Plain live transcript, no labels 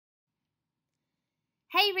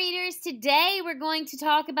Hey readers, today we're going to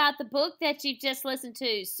talk about the book that you've just listened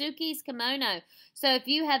to, Suki's Kimono. So if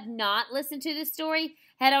you have not listened to this story,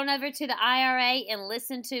 head on over to the IRA and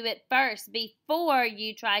listen to it first before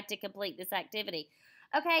you try to complete this activity.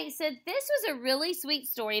 Okay, so this was a really sweet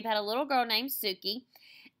story about a little girl named Suki,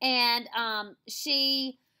 and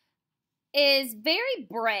she is very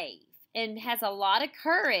brave and has a lot of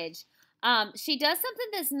courage. She does something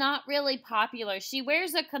that's not really popular. She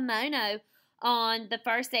wears a kimono on the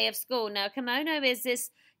first day of school. Now, kimono is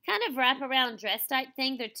this kind of wraparound dress type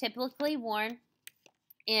thing. They're typically worn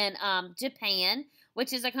in Japan,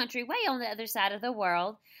 which is a country way on the other side of the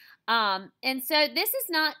world. And so this is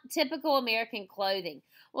not typical American clothing.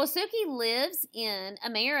 Well, Suki lives in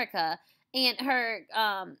America, and her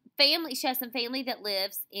family, she has some family that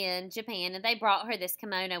lives in Japan, and they brought her this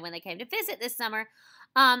kimono when they came to visit this summer.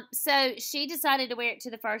 So she decided to wear it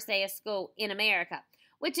to the first day of school in America,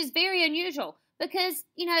 which is very unusual because,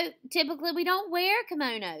 typically we don't wear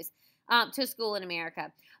kimonos to school in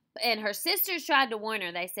America. And her sisters tried to warn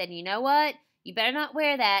her. They said, you know what? You better not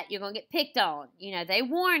wear that. You're going to get picked on. They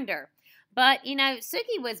warned her. But,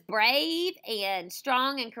 Suki was brave and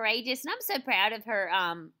strong and courageous, and I'm so proud of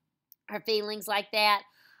her feelings like that.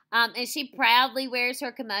 And she proudly wears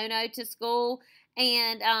her kimono to school.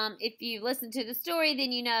 And if you listen to the story,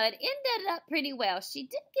 then you know it ended up pretty well. She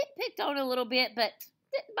did get picked on a little bit, but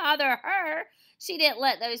didn't bother her. She didn't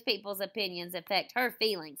let those people's opinions affect her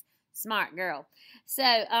feelings. Smart girl. So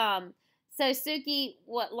Suki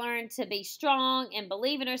learned to be strong and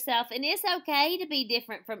believe in herself, and it's okay to be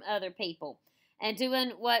different from other people. And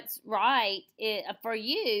doing what's right for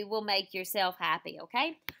you will make yourself happy,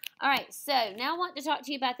 okay? All right, so now I want to talk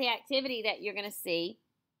to you about the activity that you're going to see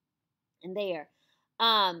in there.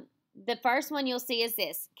 The first one you'll see is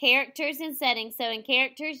this, characters and settings. So in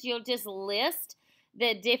characters, you'll just list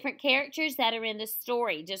the different characters that are in the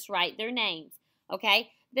story. Just write their names, okay?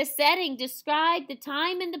 The setting, describe the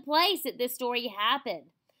time and the place that this story happened.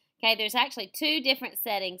 Okay, there's actually two different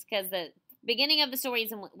settings because the beginning of the story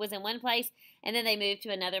was in one place and then they moved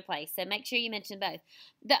to another place. So make sure you mention both.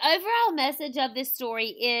 The overall message of this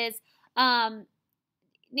story is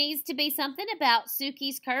needs to be something about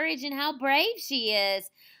Suki's courage and how brave she is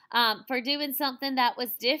for doing something that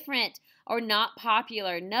was different or not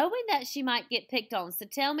popular, knowing that she might get picked on. So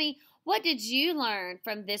tell me, what did you learn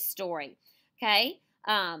from this story? Okay,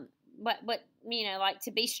 like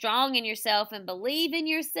to be strong in yourself and believe in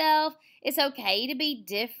yourself. It's okay to be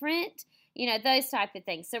different, those type of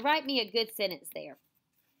things. So write me a good sentence there.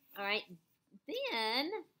 All right,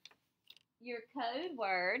 then your code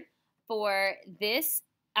word for this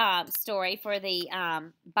story for the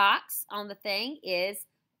box on the thing is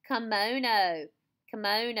kimono.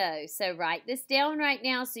 Kimono. So write this down right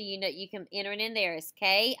now so you know you can enter it in there. It's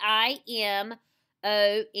Kimono,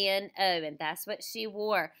 and that's what she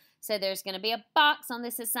wore. So there's going to be a box on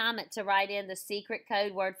this assignment to write in the secret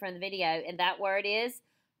code word from the video, and that word is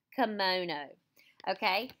kimono.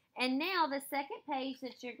 Okay, and now the second page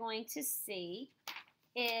that you're going to see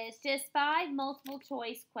is just 5 multiple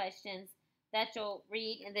choice questions that you'll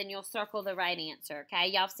read, and then you'll circle the right answer. Okay,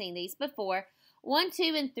 y'all have seen these before. 1,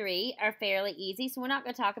 2, and 3 are fairly easy, so we're not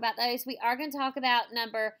going to talk about those. We are going to talk about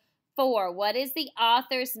number 4. What is the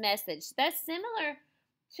author's message? That's similar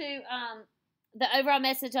to the overall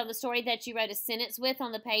message of the story that you wrote a sentence with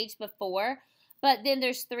on the page before, but then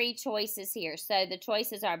there's 3 choices here. So the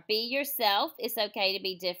choices are be yourself. It's okay to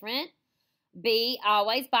be different. B,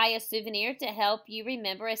 always buy a souvenir to help you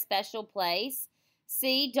remember a special place.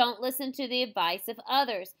 C, don't listen to the advice of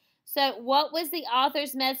others. So what was the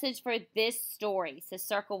author's message for this story? So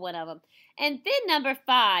circle one of them. And then number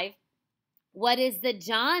 5, what is the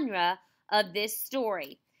genre of this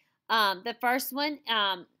story? The first one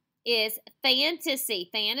is fantasy.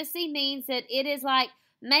 Fantasy means that it is like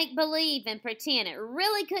make-believe and pretend. It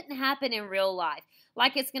really couldn't happen in real life.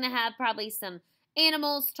 Like it's going to have probably some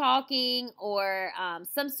animals talking or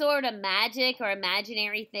some sort of magic or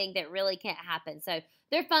imaginary thing that really can't happen. So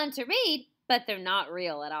they're fun to read, but they're not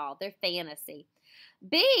real at all. They're fantasy.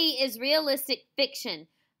 B is realistic fiction.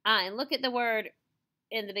 And look at the word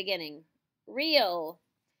in the beginning. Real.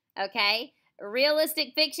 Okay?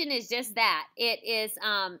 Realistic fiction is just that. It is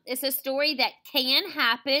it's a story that can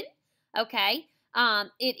happen. Okay?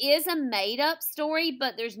 It is a made-up story,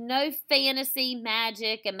 but there's no fantasy,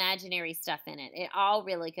 magic, imaginary stuff in it. It all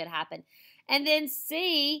really could happen. And then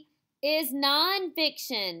C is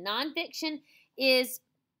nonfiction. Nonfiction is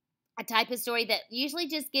a type of story that usually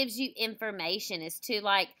just gives you information. It's to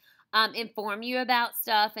inform you about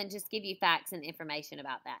stuff and just give you facts and information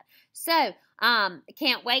about that. So,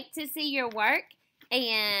 can't wait to see your work.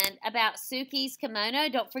 and about Suki's kimono,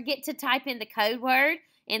 don't forget to type in the code word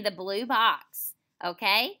in the blue box.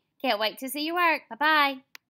 Okay? Can't wait to see your work. Bye-bye.